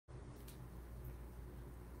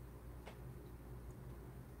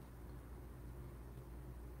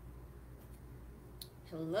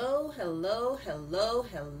Hello, hello, hello,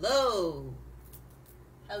 hello.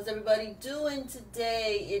 How's everybody doing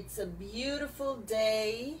today? It's a beautiful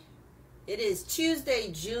day. It is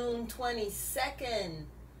Tuesday, June 22nd,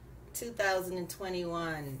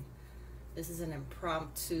 2021. This is an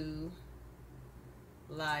impromptu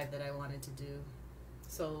live that I wanted to do.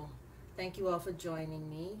 So, thank you all for joining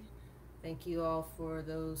me. Thank you all for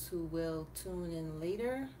those who will tune in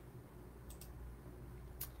later.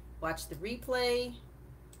 Watch the replay.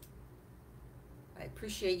 I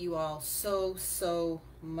appreciate you all so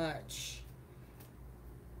much.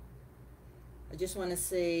 I just want to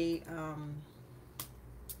say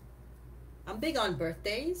I'm big on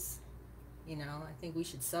birthdays. You know, I think we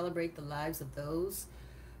should celebrate the lives of those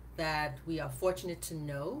that we are fortunate to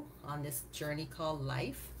know on this journey called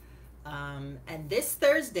life. And this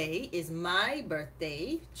Thursday is my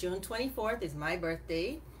birthday. June 24th is my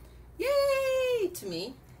birthday. Yay to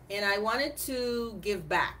me. And I wanted to give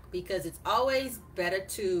back because it's always better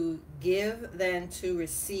to give than to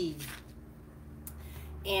receive.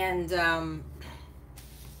 And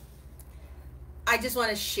I just want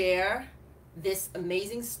to share this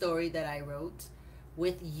amazing story that I wrote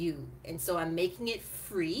with you. And so I'm making it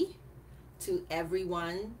free to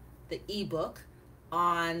everyone, the ebook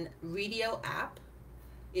on Radio app.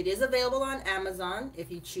 It is available on Amazon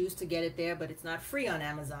if you choose to get it there, but it's not free on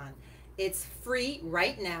Amazon. It's free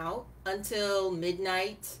right now until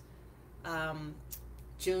midnight,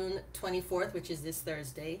 June 24th, which is this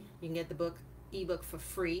Thursday. You can get the ebook for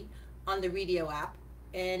free on the Radio app.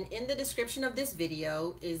 And in the description of this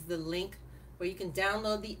video is the link where you can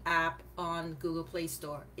download the app on Google Play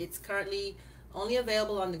Store. It's currently only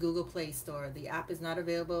available on the Google Play Store. The app is not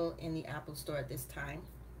available in the Apple Store at this time.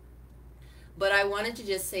 But I wanted to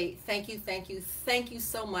just say thank you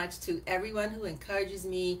so much to everyone who encourages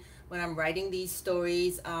me when I'm writing these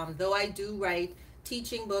stories. Though I do write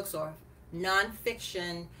teaching books or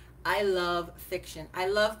nonfiction, I love fiction. I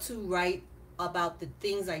love to write about the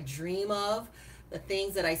things I dream of, the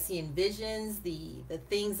things that I see in visions, the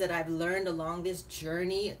things that I've learned along this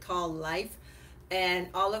journey called life. And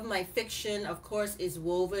all of my fiction, of course, is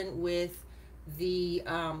woven with the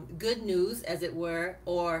good news, as it were,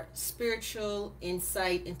 or spiritual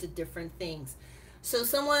insight into different things. So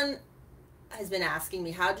someone has been asking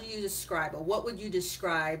me, how do you describe, or what would you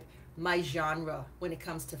describe my genre when it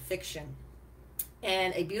comes to fiction?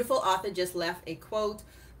 And a beautiful author just left a quote.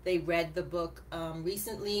 They read the book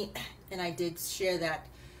recently, and I did share that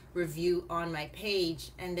review on my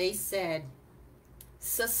page, and they said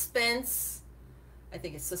suspense, I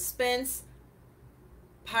think it's suspense,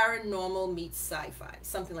 paranormal meets sci-fi,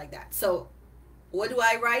 something like that. So what do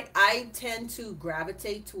I write? I tend to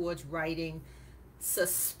gravitate towards writing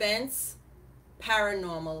suspense,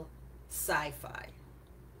 paranormal, sci-fi,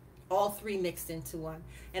 all three mixed into one.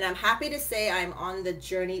 And I'm happy to say I'm on the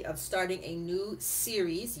journey of starting a new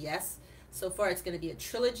series. Yes, so far it's going to be a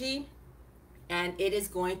trilogy, and it is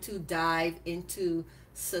going to dive into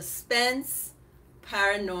suspense,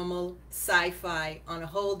 paranormal, sci-fi on a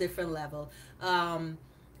whole different level.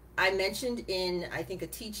 I mentioned in, I think, a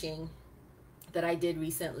teaching that I did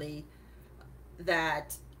recently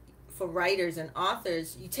that for writers and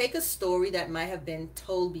authors, you take a story that might have been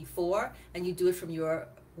told before and you do it from your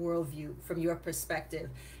worldview, from your perspective.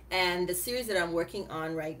 And the series that I'm working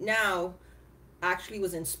on right now actually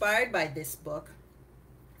was inspired by this book,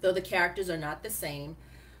 though the characters are not the same,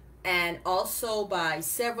 and also by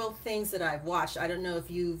several things that I've watched. I don't know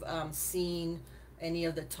if you've seen any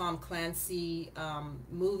of the Tom Clancy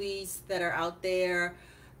movies that are out there.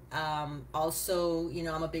 Also, you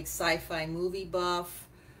know, I'm a big sci-fi movie buff.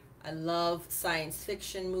 I love science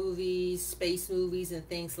fiction movies, space movies, and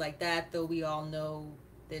things like that, though we all know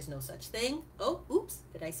there's no such thing. Oh, oops,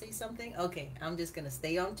 did I say something? Okay, I'm just going to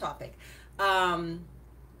stay on topic.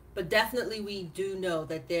 But definitely we do know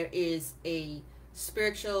that there is a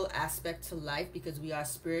spiritual aspect to life because we are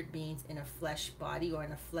spirit beings in a flesh body or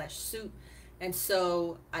in a flesh suit. And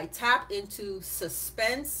so I tap into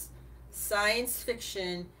suspense, science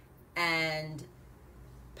fiction, and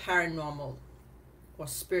paranormal or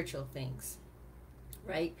spiritual things,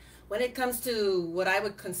 right? When it comes to what I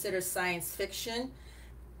would consider science fiction,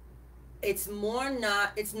 it's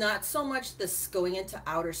not so much this going into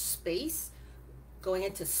outer space, going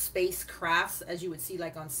into spacecrafts as you would see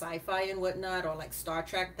like on sci-fi and whatnot, or like Star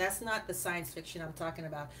Trek. That's not the science fiction I'm talking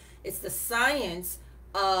about. It's the science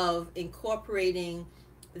of incorporating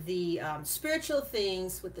the spiritual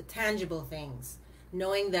things with the tangible things,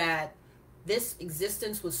 knowing that this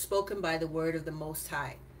existence was spoken by the word of the Most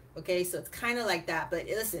High. Okay, so it's kind of like that. But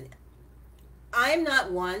listen, I'm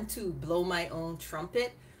not one to blow my own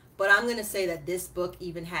trumpet. But I'm going to say that this book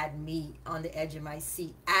even had me on the edge of my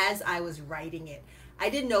seat as I was writing it. I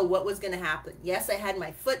didn't know what was going to happen. Yes, I had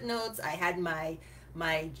my footnotes. I had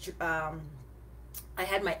I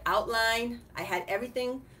had my outline. I had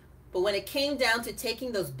everything. But when it came down to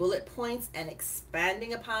taking those bullet points and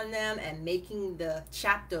expanding upon them and making the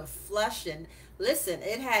chapter flush, and listen,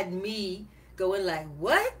 it had me going like,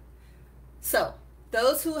 what? So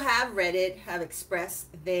those who have read it have expressed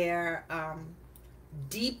their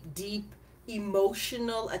deep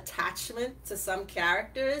emotional attachment to some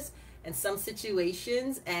characters and some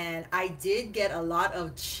situations, and I did get a lot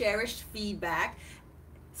of cherished feedback,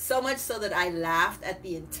 so much so that I laughed at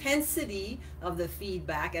the intensity of the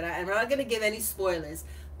feedback. And I'm not going to give any spoilers,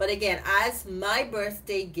 but again, as my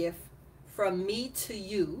birthday gift from me to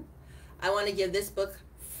you, I want to give this book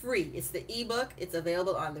free. It's the ebook. It's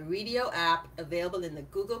available on the Radio app, available in the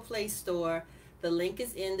Google Play Store. The link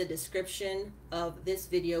is in the description of this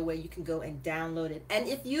video where you can go and download it. And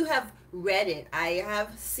if you have read it, I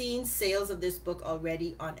have seen sales of this book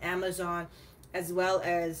already on Amazon as well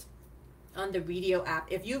as on the Radio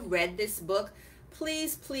app. If you've read this book,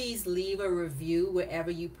 please leave a review wherever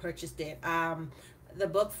you purchased it. The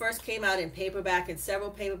book first came out in paperback and several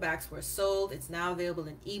paperbacks were sold. It's now available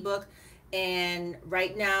in ebook. And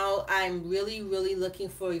right now I'm really looking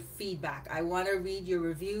for feedback. I want to read your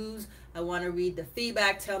reviews. I want to read the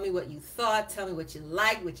feedback. Tell me what you thought. Tell me what you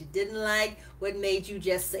liked, what you didn't like, what made you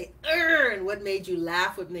just say and what made you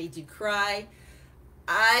laugh, what made you cry.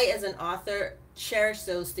 I, as an author, cherish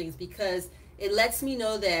those things because it lets me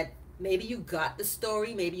know that maybe you got the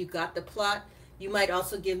story, maybe you got the plot. You might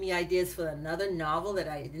also give me ideas for another novel that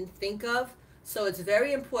I didn't think of. So it's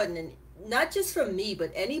very important, and not just from me,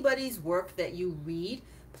 but anybody's work that you read,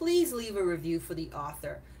 please leave a review for the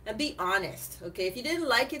author and be honest. Okay, if you didn't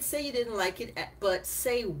like it, say you didn't like it, but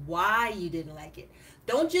say why you didn't like it.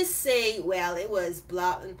 Don't just say, well, it was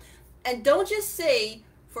blah, and don't just say,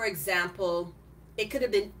 for example, it could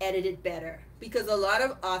have been edited better, because a lot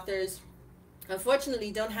of authors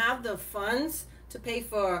unfortunately don't have the funds to pay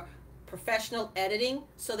for professional editing,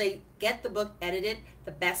 so they get the book edited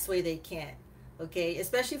the best way they can. Okay,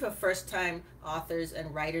 especially for first-time authors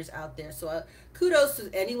and writers out there. So kudos to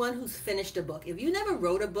anyone who's finished a book. If you never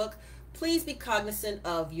wrote a book, please be cognizant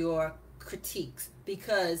of your critiques,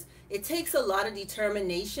 because it takes a lot of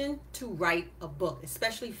determination to write a book,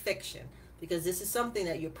 especially fiction, because this is something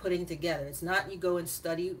that you're putting together. It's not you go and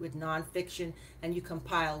study with nonfiction and you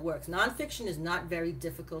compile works. Nonfiction is not very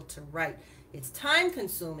difficult to write. It's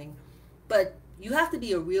time-consuming, but you have to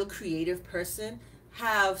be a real creative person,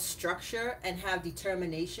 have structure, and have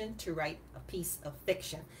determination to write a piece of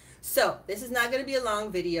fiction. So this is not going to be a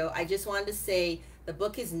long video. I just wanted to say the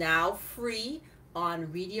book is now free on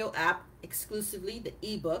Radio app exclusively, the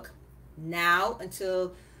ebook, now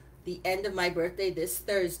until the end of my birthday this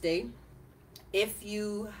Thursday. If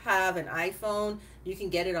you have an iPhone, you can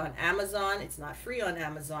get it on Amazon. It's not free on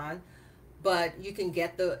Amazon, but you can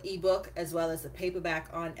get the ebook as well as the paperback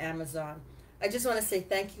on Amazon. I just want to say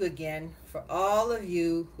thank you again for all of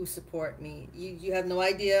you who support me. You have no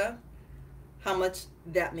idea how much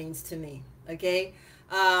that means to me. Okay,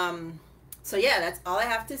 so yeah, that's all I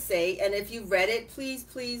have to say. And if you've read it, please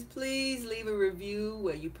leave a review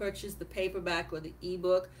where you purchased the paperback or the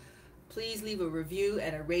ebook. Please leave a review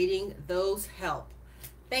and a rating. Those help.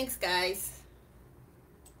 Thanks, guys.